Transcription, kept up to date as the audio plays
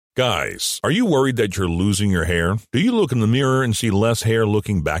Guys, are you worried that you're losing your hair? Do you look in the mirror and see less hair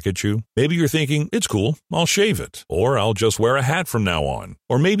looking back at you? Maybe you're thinking, it's cool, I'll shave it. Or I'll just wear a hat from now on.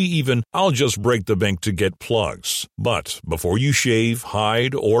 Or maybe even, I'll just break the bank to get plugs. But before you shave,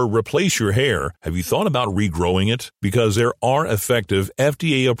 hide, or replace your hair, have you thought about regrowing it? Because there are effective,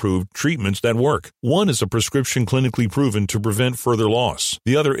 FDA-approved treatments that work. One is a prescription clinically proven to prevent further loss.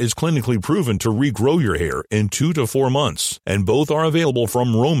 The other is clinically proven to regrow your hair in 2 to 4 months. And both are available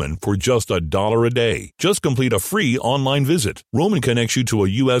from Roman for just $1 a day. Just complete a free online visit. Roman connects you to a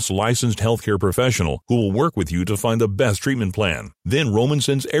U.S. licensed healthcare professional who will work with you to find the best treatment plan. Then Roman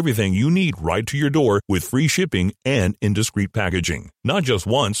sends everything you need right to your door with free shipping and in discreet packaging. Not just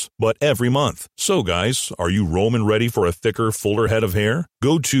once, but every month. So guys, are you Roman ready for a thicker, fuller head of hair?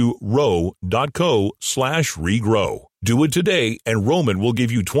 Go to ro.co/regrow. Do it today, and Roman will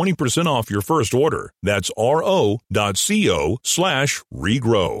give you 20% off your first order. That's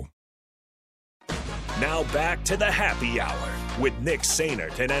ro.co/regrow. Now back to the happy hour with Nick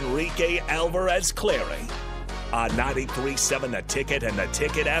Sainert and Enrique Alvarez Clary on 93.7 The Ticket and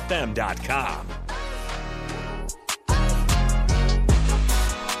theticketfm.com.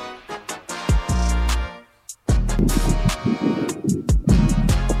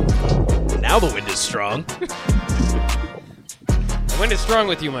 Now the wind is strong. The wind is strong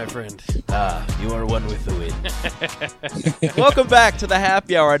with you, my friend. You are one with the wind. Welcome back to the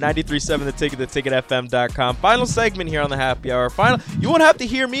Happy Hour at 93.7 The Ticket, theticketfm.com. Final segment here on the Happy Hour. You won't have to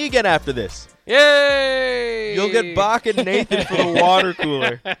hear me again after this. Yay! You'll get Bach and Nathan for the water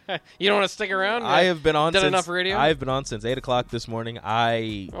cooler. You don't want to stick around? I have been on done enough radio? I've been on since 8 o'clock this morning.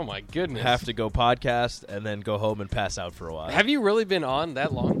 Oh, my goodness. Have to go podcast and then go home and pass out for a while. Have you really been on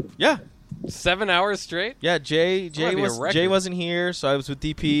that long? Yeah. 7 hours straight? Yeah, Jay record. wasn't here, so I was with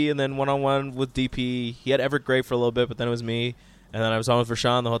DP and then one-on-one with DP. He had Everett Gray for a little bit, but then it was me. And then I was on with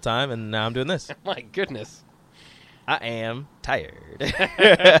Rashawn the whole time, and now I'm doing this. My goodness. I am tired.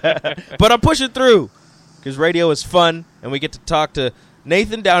 But I'm pushing through because radio is fun, and we get to talk to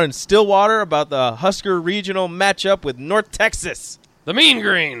Nathan down in Stillwater about the Husker regional matchup with North Texas. The Mean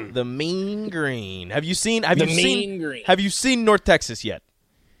Green. The Mean Green. Have you seen North Texas yet?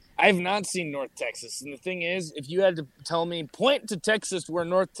 I have not seen North Texas. And the thing is, if you had to tell me, point to Texas where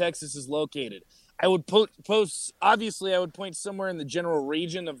North Texas is located, I would obviously I would point somewhere in the general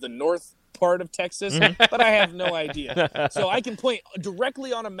region of the north part of Texas, but I have no idea. So I can point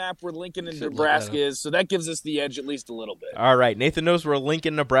directly on a map where Lincoln and Nebraska is, so that gives us the edge at least a little bit. All right. Nathan knows where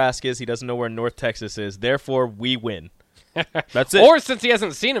Lincoln, Nebraska is. He doesn't know where North Texas is. Therefore, we win. That's it. Or since he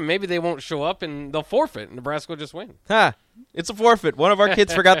hasn't seen him, maybe they won't show up and they'll forfeit. Nebraska will just win. It's a forfeit. One of our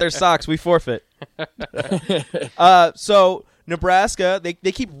kids forgot their socks. We forfeit. So Nebraska,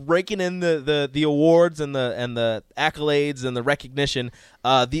 they keep raking in the awards and the accolades and the recognition.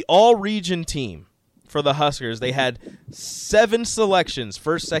 The all-region team for the Huskers, they had 7 selections,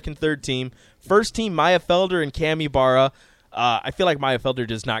 first, second, third team. First team, Maya Felder and Cami Barra. I feel like Maya Felder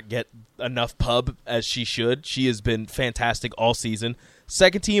does not get enough pub as she should. She has been fantastic all season.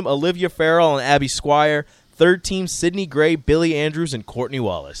 Second team, Olivia Farrell and Abby Squire. Third team, Sydney Gray, Billy Andrews, and Courtney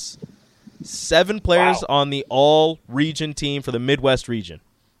Wallace. 7 players on the all-region team for the Midwest region.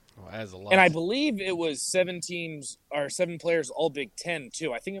 Oh, that is a lot. And I believe it was 7 players all Big Ten,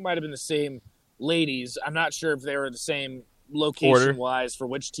 too. I think it might have been the same ladies. I'm not sure if they were the same location-wise for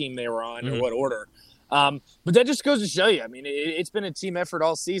which team they were on or what order. But that just goes to show you. I mean, it's been a team effort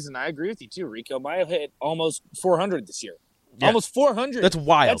all season. I agree with you, too, Rico. Maya hit almost 400 this year. Yeah. Almost 400. That's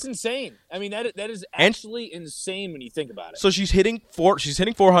wild. That's insane. I mean, that is actually insane when you think about it. So she's hitting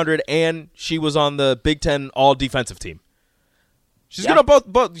 400, and she was on the Big Ten all-defensive team. She's good on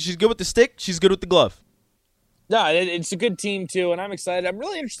both. She's good with the stick. She's good with the glove. No, it's a good team, too, and I'm excited. I'm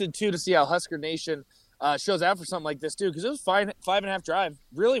really interested, too, to see how Husker Nation shows out for something like this, too, because it was 5.5 drive.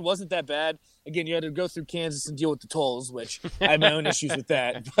 Really wasn't that bad. Again, you had to go through Kansas and deal with the tolls, which I have my own issues with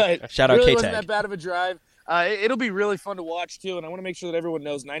that. But shout out really K-Tag. Wasn't that bad of a drive. It'll be really fun to watch, too, and I want to make sure that everyone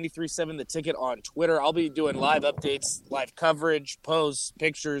knows 93.7 The Ticket on Twitter. I'll be doing live updates, live coverage, posts,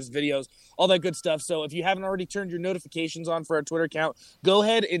 pictures, videos, all that good stuff. So if you haven't already turned your notifications on for our Twitter account, go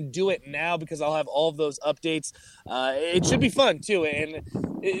ahead and do it now because I'll have all of those updates. It should be fun, too, and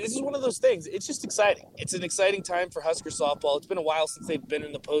this is one of those things. It's just exciting. It's an exciting time for Husker softball. It's been a while since they've been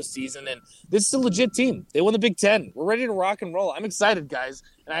in the postseason, and this is a legit team. They won the Big Ten. We're ready to rock and roll. I'm excited, guys,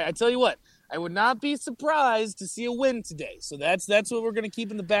 and I tell you what, I would not be surprised to see a win today. So that's what we're going to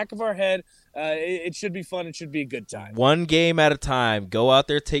keep in the back of our head. It should be fun. It should be a good time. One game at a time. Go out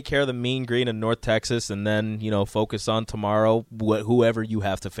there, take care of the Mean Green in North Texas, and then, focus on tomorrow, whoever you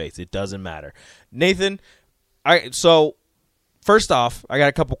have to face. It doesn't matter. Nathan, so First off, I got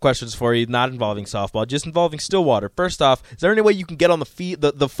a couple questions for you, not involving softball, just involving Stillwater. First off, is there any way you can get on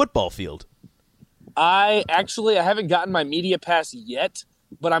the football field? I haven't gotten my media pass yet,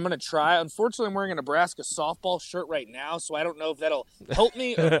 but I'm going to try. Unfortunately, I'm wearing a Nebraska softball shirt right now, so I don't know if that'll help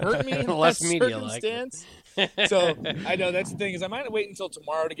me or hurt me in Less that media circumstance. So I know that's the thing is I might wait until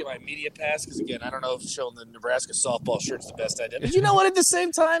tomorrow to get my media pass because, again, I don't know if showing the Nebraska softball shirt's the best idea. But you know what? At the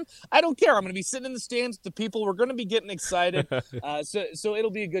same time, I don't care. I'm going to be sitting in the stands with the people. We're going to be getting excited. So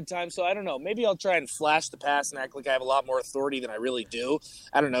it'll be a good time. So I don't know. Maybe I'll try and flash the pass and act like I have a lot more authority than I really do.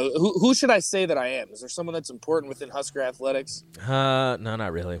 I don't know. Who should I say that I am? Is there someone that's important within Husker athletics? No,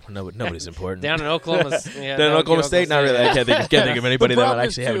 not really. Nobody's important. Down in Oklahoma, Down in Oklahoma State, not really. I can't think of anybody that would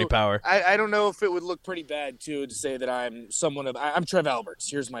actually have any power. I don't know if it would look pretty bad too to say that I'm I'm Trev Alberts.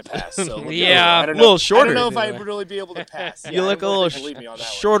 Here's my pass. So yeah, I don't a know, little shorter. I don't know if I would really be able to pass. You look a little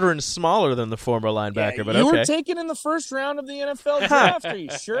shorter and smaller than the former linebacker, but okay. You were taken in the first round of the NFL draft. Are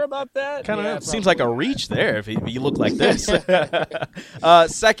you sure about that? Kind of seems like a reach there if you look like this.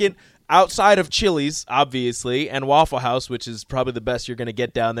 Second, outside of Chili's, obviously, and Waffle House, which is probably the best you're going to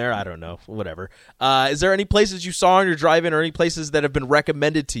get down there. I don't know, whatever. Is there any places you saw on your drive-in or any places that have been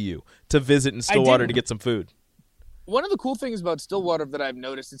recommended to you to visit in Stillwater to get some food? One of the cool things about Stillwater that I've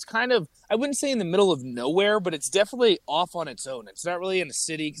noticed, it's kind of, I wouldn't say in the middle of nowhere, but it's definitely off on its own. It's not really in a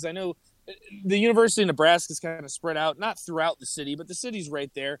city because I know the University of Nebraska is kind of spread out, not throughout the city, but the city's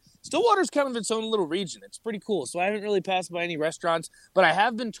right there. Stillwater's kind of its own little region. It's pretty cool. So I haven't really passed by any restaurants, but I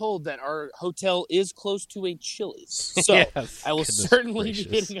have been told that our hotel is close to a Chili's. So yes, I will certainly be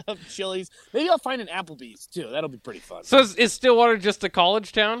hitting up Chili's. Maybe I'll find an Applebee's too. That'll be pretty fun. So is Stillwater just a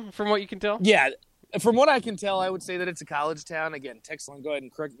college town from what you can tell? Yeah. From what I can tell, I would say that it's a college town. Again, text line, go ahead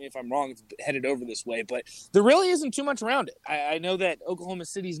and correct me if I'm wrong. It's headed over this way, but there really isn't too much around it. I know that Oklahoma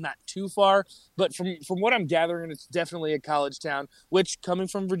City's not too far, but from what I'm gathering, it's definitely a college town, which coming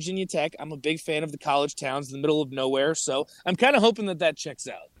from Virginia Tech, I'm a big fan of the college towns in the middle of nowhere, so I'm kind of hoping that checks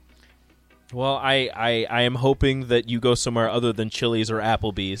out. Well, I am hoping that you go somewhere other than Chili's or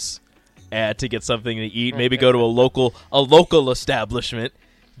Applebee's to get something to eat. Maybe go to a local establishment.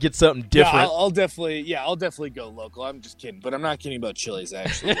 Get something different. Yeah, I'll definitely go local. I'm just kidding, but I'm not kidding about Chili's,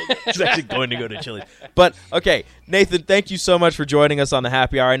 actually. He's actually going to go to Chili's. But, okay, Nathan, thank you so much for joining us on the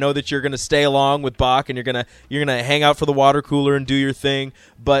Happy Hour. I know that you're going to stay along with Bach and you're gonna hang out for the water cooler and do your thing,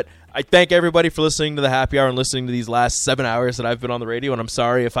 but I thank everybody for listening to the Happy Hour and listening to these last 7 hours that I've been on the radio, and I'm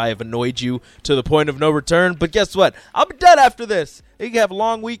sorry if I have annoyed you to the point of no return, but guess what? I'll be done after this. You can have a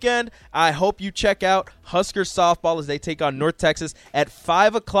long weekend. I hope you check out Husker Softball as they take on North Texas at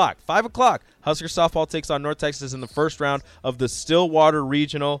 5 o'clock. 5 o'clock, Husker Softball takes on North Texas in the first round of the Stillwater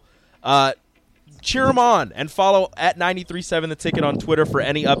Regional. Cheer them on and follow at 93.7 The Ticket on Twitter for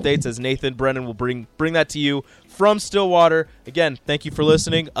any updates as Nathan Brennan will bring that to you from Stillwater. Again, thank you for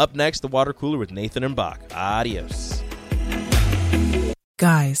listening. Up next, the water cooler with Nathan and Bach. Adios.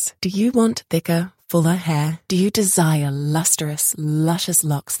 Guys, do you want thicker, fuller hair? Do you desire lustrous, luscious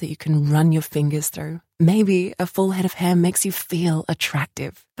locks that you can run your fingers through? Maybe a full head of hair makes you feel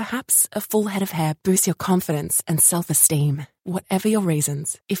attractive. Perhaps a full head of hair boosts your confidence and self-esteem. Whatever your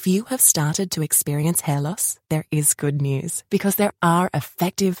reasons, if you have started to experience hair loss, there is good news because there are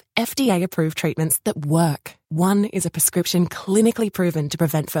effective, FDA-approved treatments that work. One is a prescription clinically proven to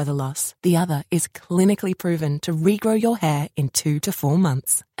prevent further loss. The other is clinically proven to regrow your hair in 2 to 4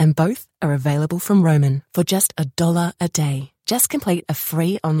 months. And both are available from Roman for just $1 a day. Just complete a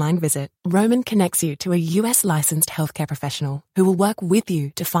free online visit. Roman connects you to a US licensed healthcare professional who will work with you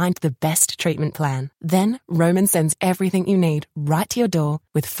to find the best treatment plan. Then Roman sends everything you need right to your door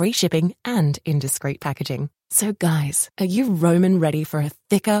with free shipping and indiscreet packaging. So guys, are you Roman ready for a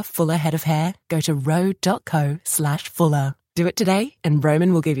thicker, fuller head of hair? Go to ro.co/fuller. Do it today and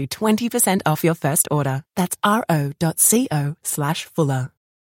Roman will give you 20% off your first order. That's ro.co/fuller.